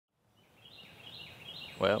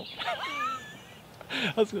Well,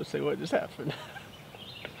 I was gonna say, what just happened?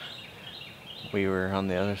 we were on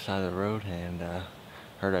the other side of the road and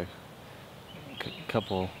heard a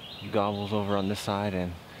couple gobbles over on this side,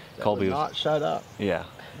 and That Colby would not shut up. Yeah,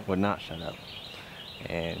 would not shut up.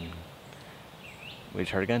 And we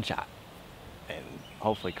just heard a gunshot. And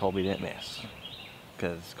hopefully Colby didn't miss,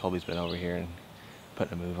 because Colby's been over here and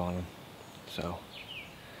putting a move on him. So,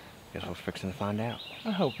 guess we're fixing to find out.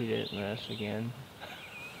 I hope he didn't miss again.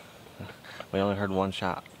 We only heard one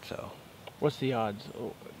shot, so. What's the odds?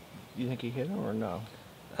 You think he hit him or no?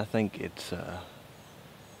 I think it's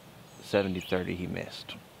 70-30 he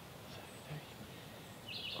missed.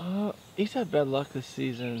 He's had bad luck this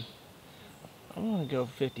season. I'm gonna go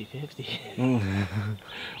 50-50.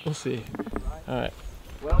 We'll see. Alright.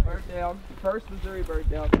 Well, bird down. First Missouri bird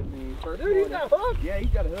down for me. First Dude, he's got a hook. Yeah, he's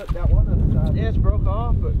got a hook. That one other side. Yeah, it's broke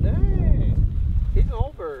off, but dang. He's an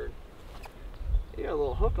old bird. He got a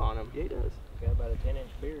little hook on him. Yeah, he does. Got about a 10-inch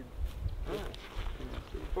beard.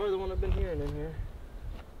 Probably the one I've been hearing in here.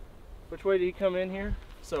 Which way did he come in here?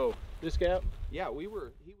 So, This gap? yeah, he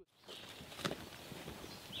was.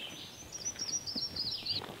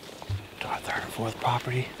 To our third and fourth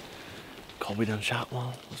property. Colby done shot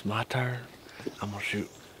one. It's my turn. I'm gonna shoot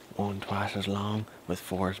one twice as long with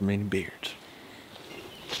 4 as many beards.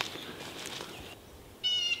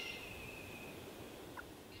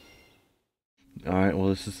 Alright, well,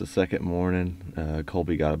 this is the second morning.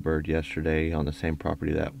 Colby got a bird yesterday on the same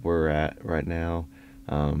property that we're at right now.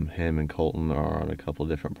 Him and Colton are on a couple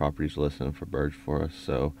different properties listening for birds for us,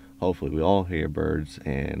 so hopefully we all hear birds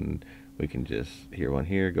and we can just hear one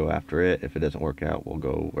here, go after it. If it doesn't work out, we'll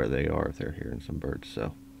go where they are if they're hearing some birds.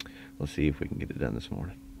 So we'll see if we can get it done this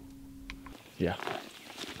morning. Yeah.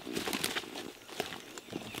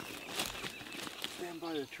 Stand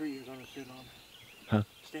by the tree you're gonna sit on. Huh?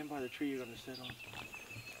 Stand by the tree you're gonna sit on.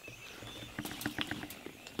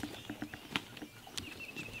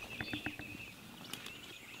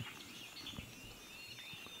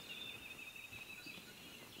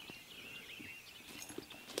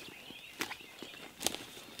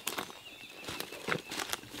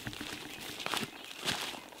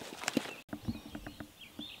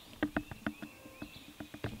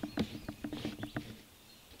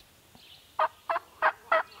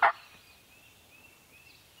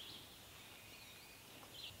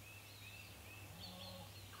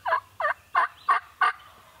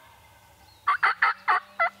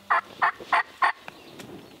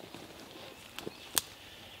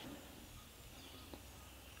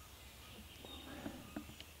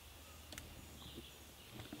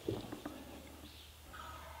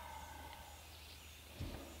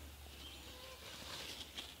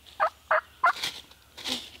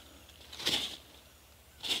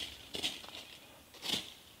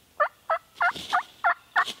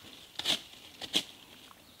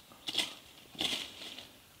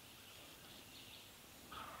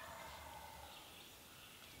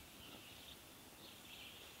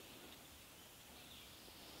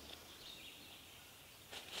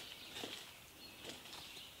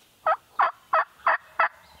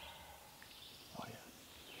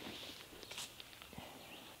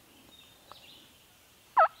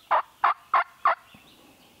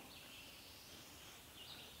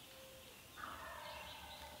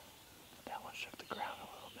 Shook the ground a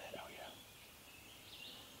little bit. Oh yeah.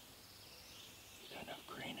 You got enough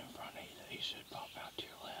green in front of you that he should pop out to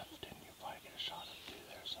your left, and you'll probably get a shot of two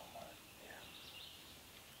there somewhere. Yeah.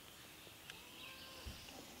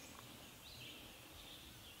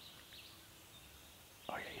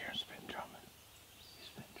 Oh yeah, you hear him spin drumming.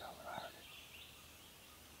 He's spin drumming. I heard it.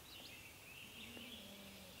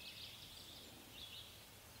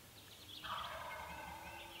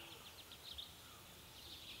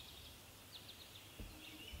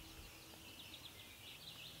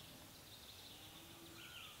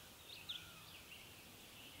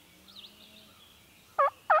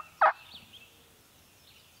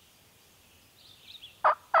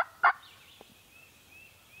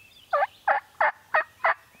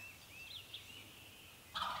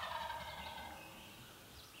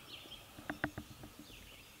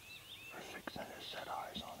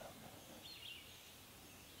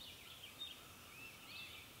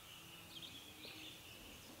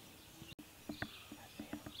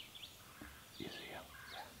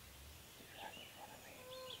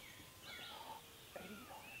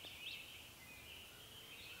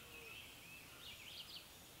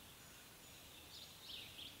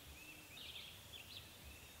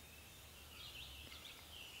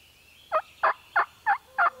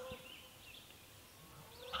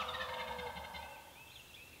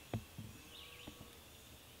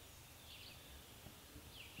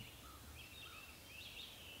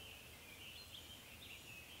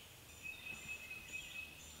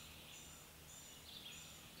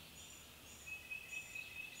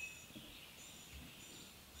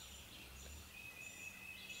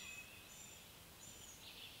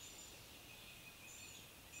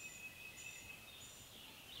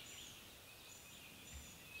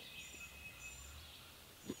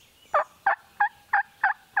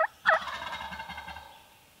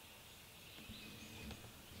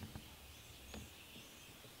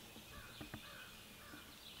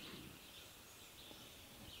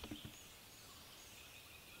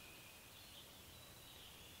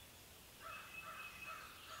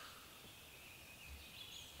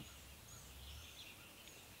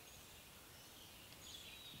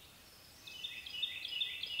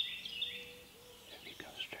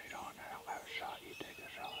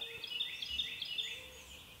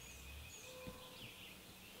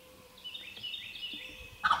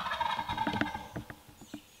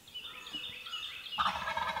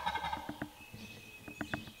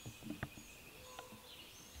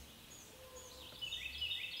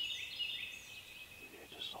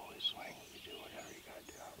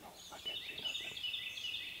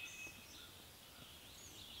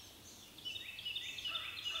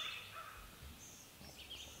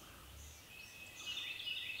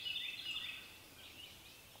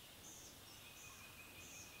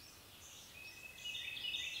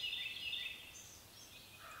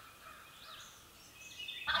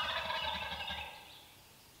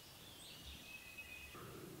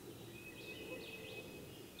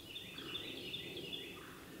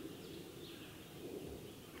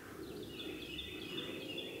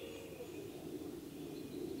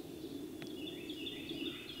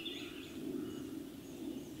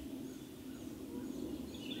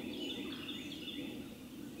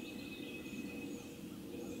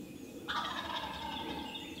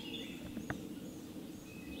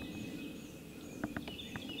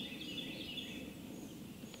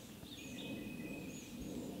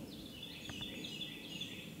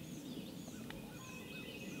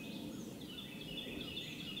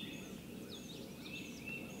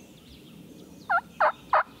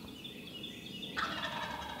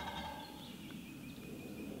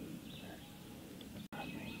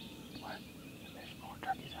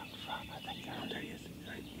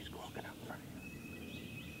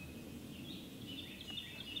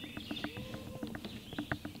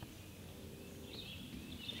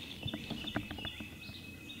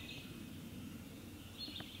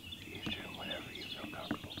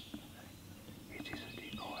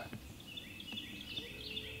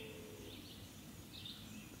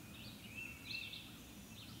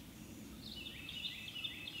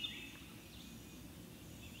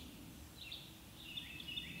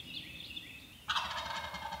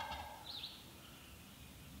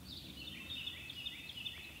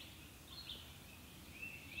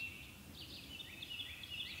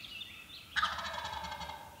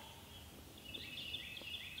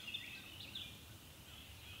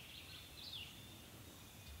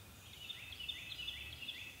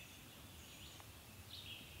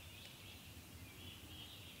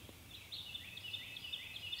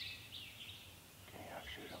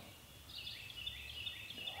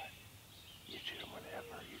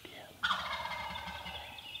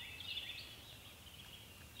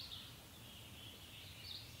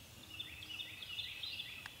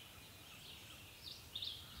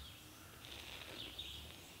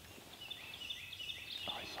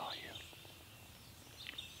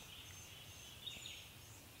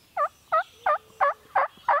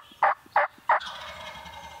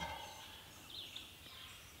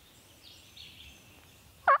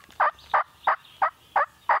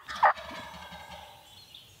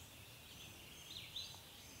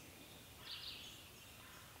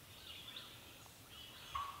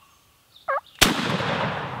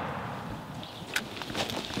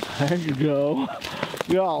 There you go.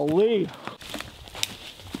 Golly.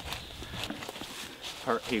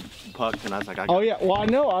 He pucked and I was like, Oh yeah, well I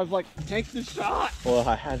know. I was like, take the shot. Well,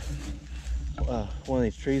 I had one of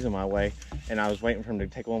these trees in my way, and I was waiting for him to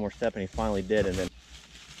take one more step, and he finally did, and then...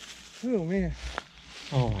 Oh man.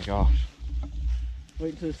 Oh my gosh.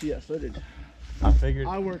 Wait until you see that footage. I figured...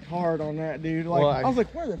 I worked hard on that, dude. Like, well, I was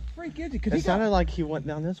like, where the freak is he? Cause it sounded like he went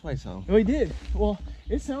down this way some. Well, he did. Well,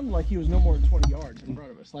 it sounded like he was no more than 20 yards in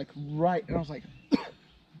front of us. Like, right. And I was like, that's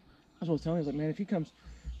what I was telling him. I was like, man, if he comes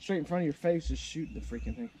straight in front of your face, just shoot the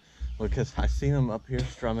freaking thing. Well, because I seen him up here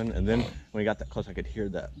strumming, and then when he got that close, I could hear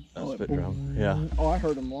that spit drum. Yeah. Oh, I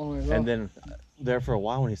heard him long ago. And then there for a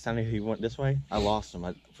while, when he sounded he went this way, I lost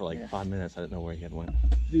him for like 5 minutes. I didn't know where he had went.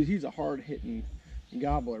 Dude, he's a hard-hitting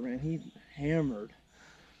gobbler, man. He hammered.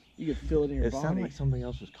 You could feel it in your body. It sounded like somebody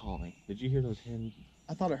else was calling. Did you hear those hens?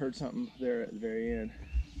 I thought I heard something there at the very end.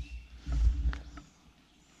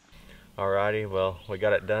 Alrighty, well, we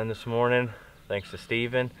got it done this morning, thanks to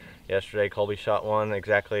Steven. Yesterday, Colby shot one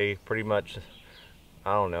exactly, pretty much,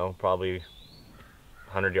 I don't know, probably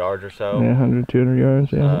 100 yards or so. Yeah, 100, 200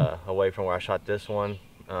 yards, yeah. Away from where I shot this one.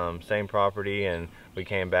 Same property, and we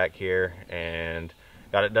came back here and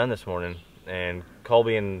got it done this morning. And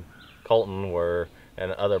Colby and Colton were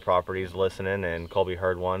at other properties listening, and Colby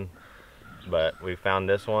heard one. But we found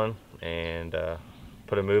this one and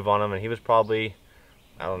put a move on him, and he was probably,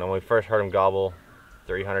 I don't know, when we first heard him gobble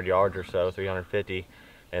 300 yards or so, 350,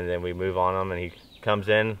 and then we move on him, and he comes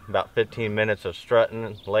in about 15 minutes of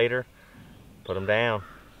strutting later, put him down.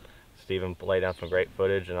 Steven laid down some great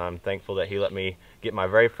footage, and I'm thankful that he let me get my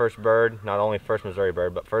very first bird, not only first Missouri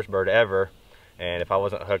bird, but first bird ever. And if I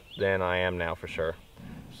wasn't hooked then, I am now for sure.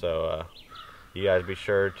 So you guys be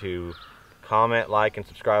sure to comment, like, and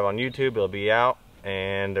subscribe on YouTube. It'll be out,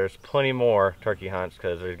 and there's plenty more turkey hunts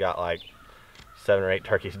because we've got like 7 or 8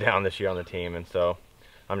 turkeys down this year on the team, and so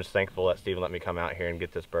I'm just thankful that Steven let me come out here and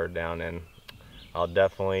get this bird down, and I'll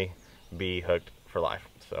definitely be hooked for life.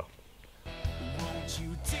 So I'm gonna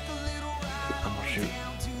shoot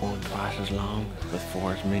one twice as long with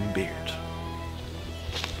 4 as many beards.